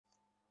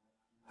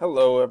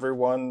Hello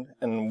everyone,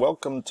 and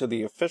welcome to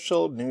the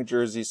official New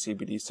Jersey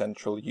CBD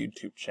Central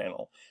YouTube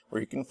channel, where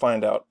you can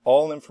find out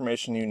all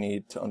information you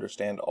need to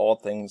understand all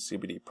things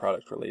CBD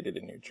product related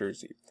in New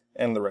Jersey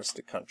and the rest of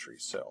the country.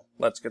 So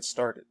let's get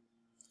started.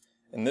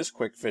 In this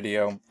quick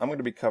video, I'm going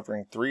to be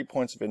covering 3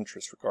 points of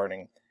interest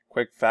regarding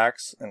quick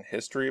facts and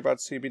history about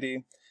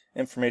CBD,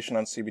 information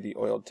on CBD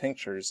oil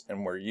tinctures,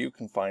 and where you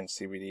can find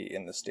CBD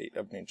in the state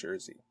of New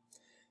Jersey.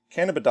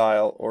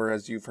 Cannabidiol, or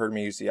as you've heard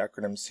me use the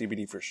acronym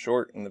CBD for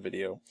short in the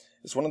video,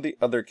 is one of the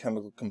other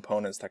chemical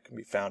components that can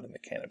be found in the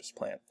cannabis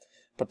plant.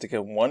 But to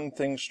get one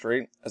thing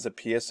straight as a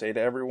PSA to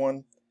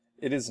everyone,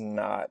 it is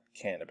not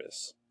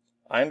cannabis.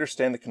 I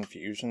understand the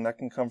confusion that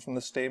can come from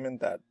the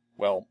statement that,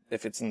 well,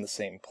 if it's in the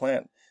same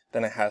plant,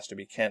 then it has to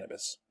be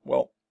cannabis.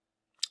 Well,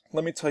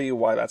 let me tell you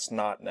why that's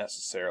not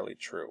necessarily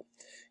true.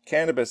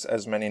 Cannabis,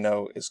 as many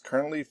know, is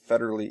currently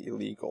federally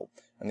illegal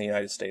in the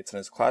United States and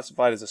is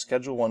classified as a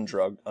Schedule I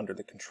drug under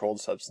the Controlled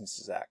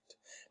Substances Act,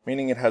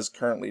 meaning it has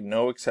currently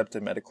no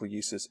accepted medical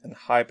uses and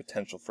high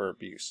potential for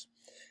abuse.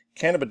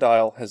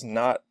 Cannabidiol has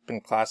not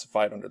been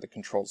classified under the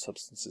Controlled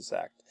Substances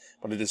Act,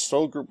 but it is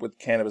still grouped with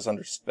cannabis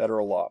under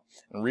federal law,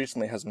 and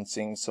recently has been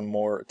seeing some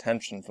more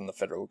attention from the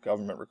federal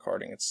government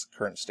regarding its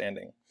current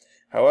standing.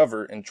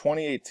 However, in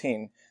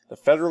 2018, the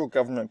federal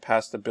government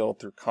passed a bill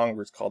through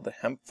Congress called the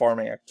Hemp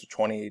Farming Act of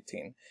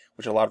 2018,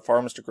 which allowed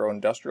farmers to grow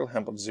industrial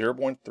hemp of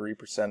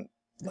 0.3%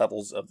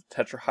 levels of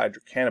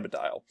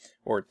tetrahydrocannabidiol,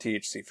 or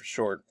THC for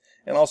short,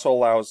 and also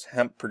allows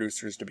hemp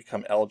producers to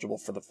become eligible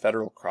for the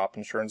federal crop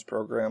insurance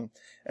program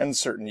and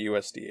certain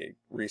USDA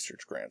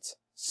research grants.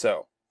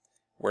 So,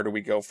 where do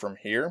we go from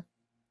here?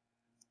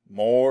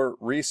 More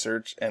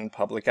research and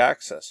public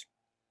access.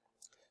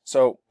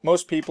 So,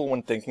 most people,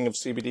 when thinking of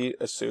CBD,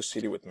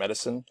 associate it with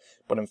medicine,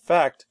 but in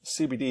fact,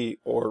 CBD,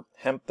 or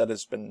hemp that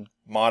has been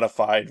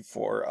modified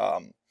for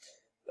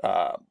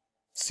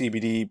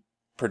CBD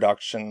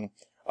production,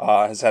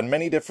 has had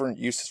many different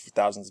uses for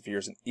thousands of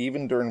years, and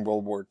even during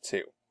World War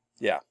II.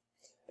 Yeah,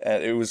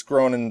 it was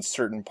grown in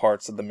certain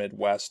parts of the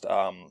Midwest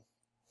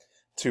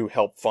to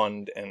help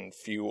fund and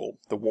fuel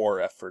the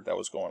war effort that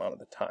was going on at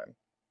the time.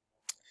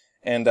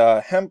 And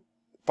hemp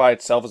by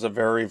itself is a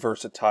very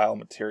versatile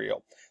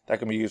material that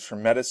can be used for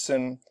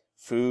medicine,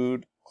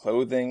 food,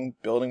 clothing,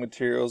 building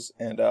materials,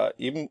 and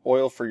even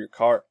oil for your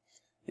car.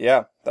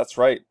 Yeah, that's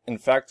right. In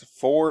fact,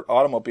 Ford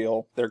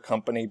Automobile, their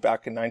company,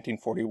 back in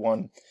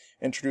 1941,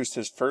 introduced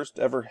his first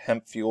ever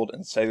hemp-fueled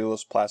and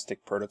cellulose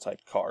plastic prototype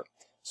car.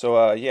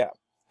 So yeah,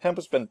 hemp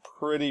has been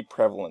pretty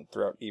prevalent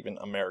throughout even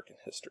American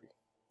history.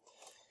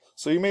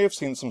 So you may have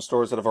seen some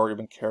stores that have already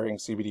been carrying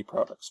CBD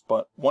products,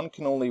 but one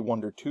can only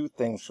wonder two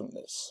things from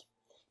this.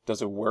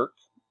 Does it work?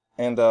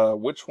 And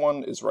which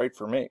one is right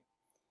for me?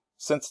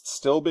 Since it's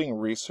still being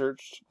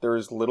researched, there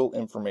is little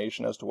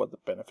information as to what the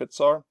benefits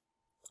are.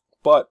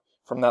 But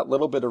from that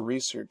little bit of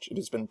research, it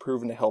has been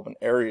proven to help in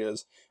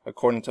areas,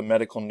 according to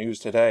medical news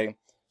today,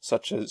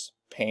 such as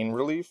pain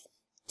relief,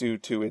 due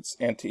to its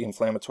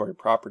anti-inflammatory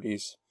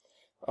properties,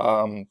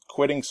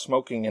 quitting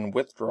smoking and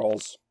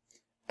withdrawals,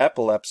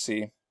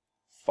 epilepsy,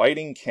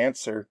 fighting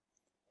cancer,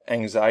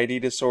 anxiety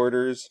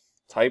disorders,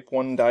 type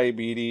 1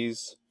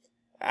 diabetes,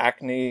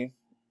 acne,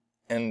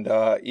 and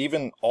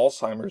even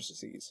Alzheimer's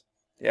disease.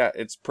 Yeah,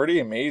 it's pretty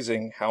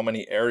amazing how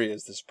many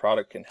areas this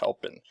product can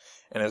help in.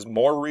 And as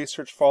more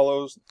research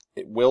follows,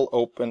 it will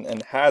open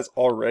and has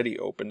already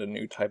opened a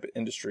new type of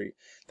industry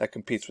that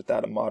competes with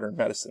that of modern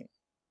medicine.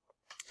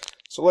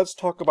 So let's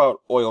talk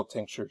about oil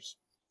tinctures.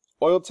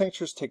 Oil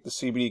tinctures take the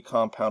CBD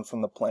compound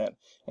from the plant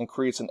and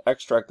creates an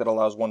extract that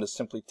allows one to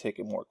simply take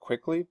it more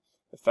quickly,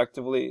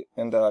 effectively,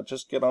 and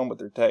just get on with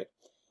their day.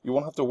 You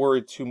won't have to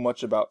worry too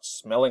much about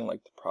smelling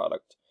like the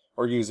product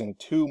or using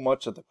too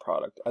much of the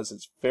product, as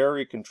it's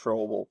very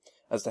controllable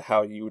as to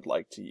how you would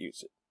like to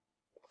use it.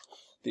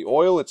 The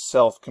oil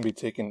itself can be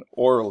taken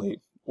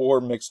orally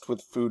or mixed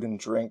with food and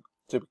drink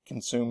to be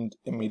consumed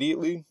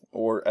immediately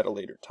or at a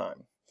later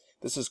time.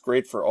 This is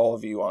great for all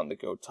of you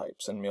on-the-go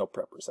types and meal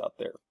preppers out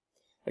there.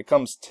 It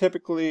comes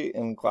typically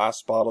in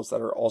glass bottles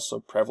that are also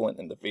prevalent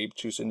in the vape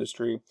juice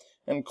industry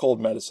and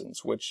cold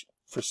medicines, which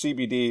for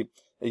CBD,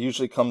 it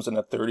usually comes in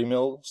a 30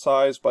 ml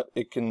size, but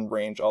it can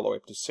range all the way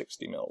up to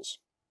 60 mils.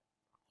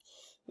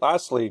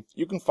 Lastly,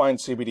 you can find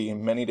CBD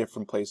in many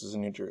different places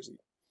in New Jersey.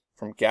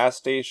 From gas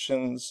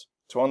stations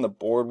to on the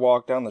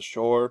boardwalk down the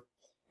shore,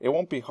 it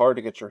won't be hard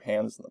to get your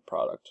hands on the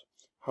product.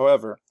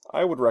 However,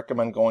 I would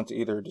recommend going to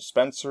either a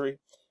dispensary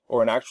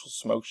or an actual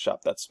smoke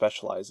shop that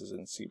specializes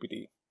in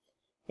CBD.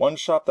 One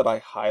shop that I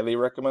highly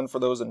recommend for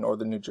those in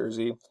northern New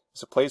Jersey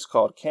is a place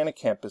called Canna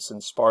Campus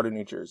in Sparta,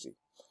 New Jersey.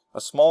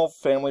 A small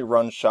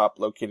family-run shop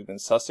located in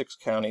Sussex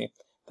County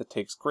that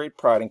takes great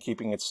pride in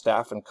keeping its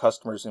staff and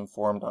customers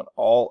informed on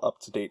all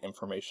up-to-date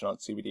information on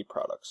CBD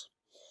products.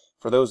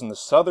 For those in the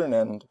southern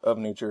end of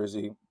New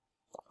Jersey,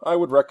 I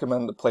would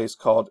recommend a place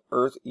called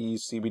Earth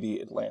Ease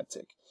CBD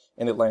Atlantic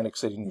in Atlantic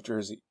City, New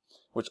Jersey,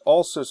 which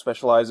also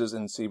specializes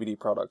in CBD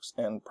products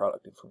and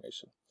product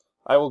information.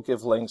 I will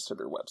give links to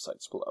their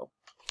websites below.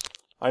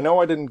 I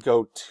know I didn't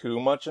go too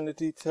much into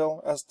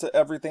detail as to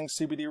everything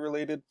CBD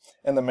related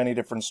and the many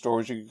different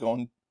stores you could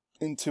go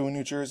into in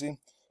New Jersey,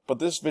 but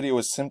this video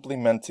is simply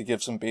meant to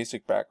give some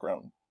basic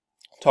background,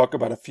 talk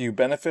about a few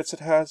benefits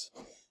it has,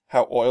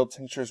 how oil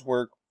tinctures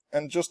work,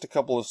 and just a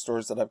couple of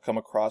stores that I've come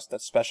across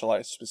that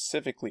specialize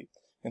specifically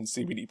in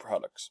CBD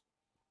products.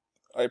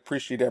 I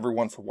appreciate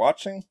everyone for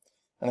watching,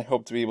 and I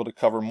hope to be able to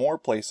cover more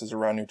places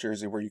around New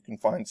Jersey where you can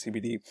find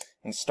CBD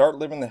and start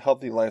living the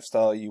healthy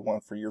lifestyle you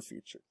want for your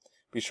future.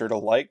 Be sure to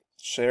like,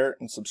 share,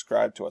 and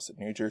subscribe to us at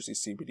New Jersey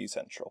CBD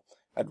Central.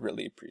 I'd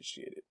really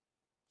appreciate it.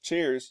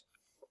 Cheers!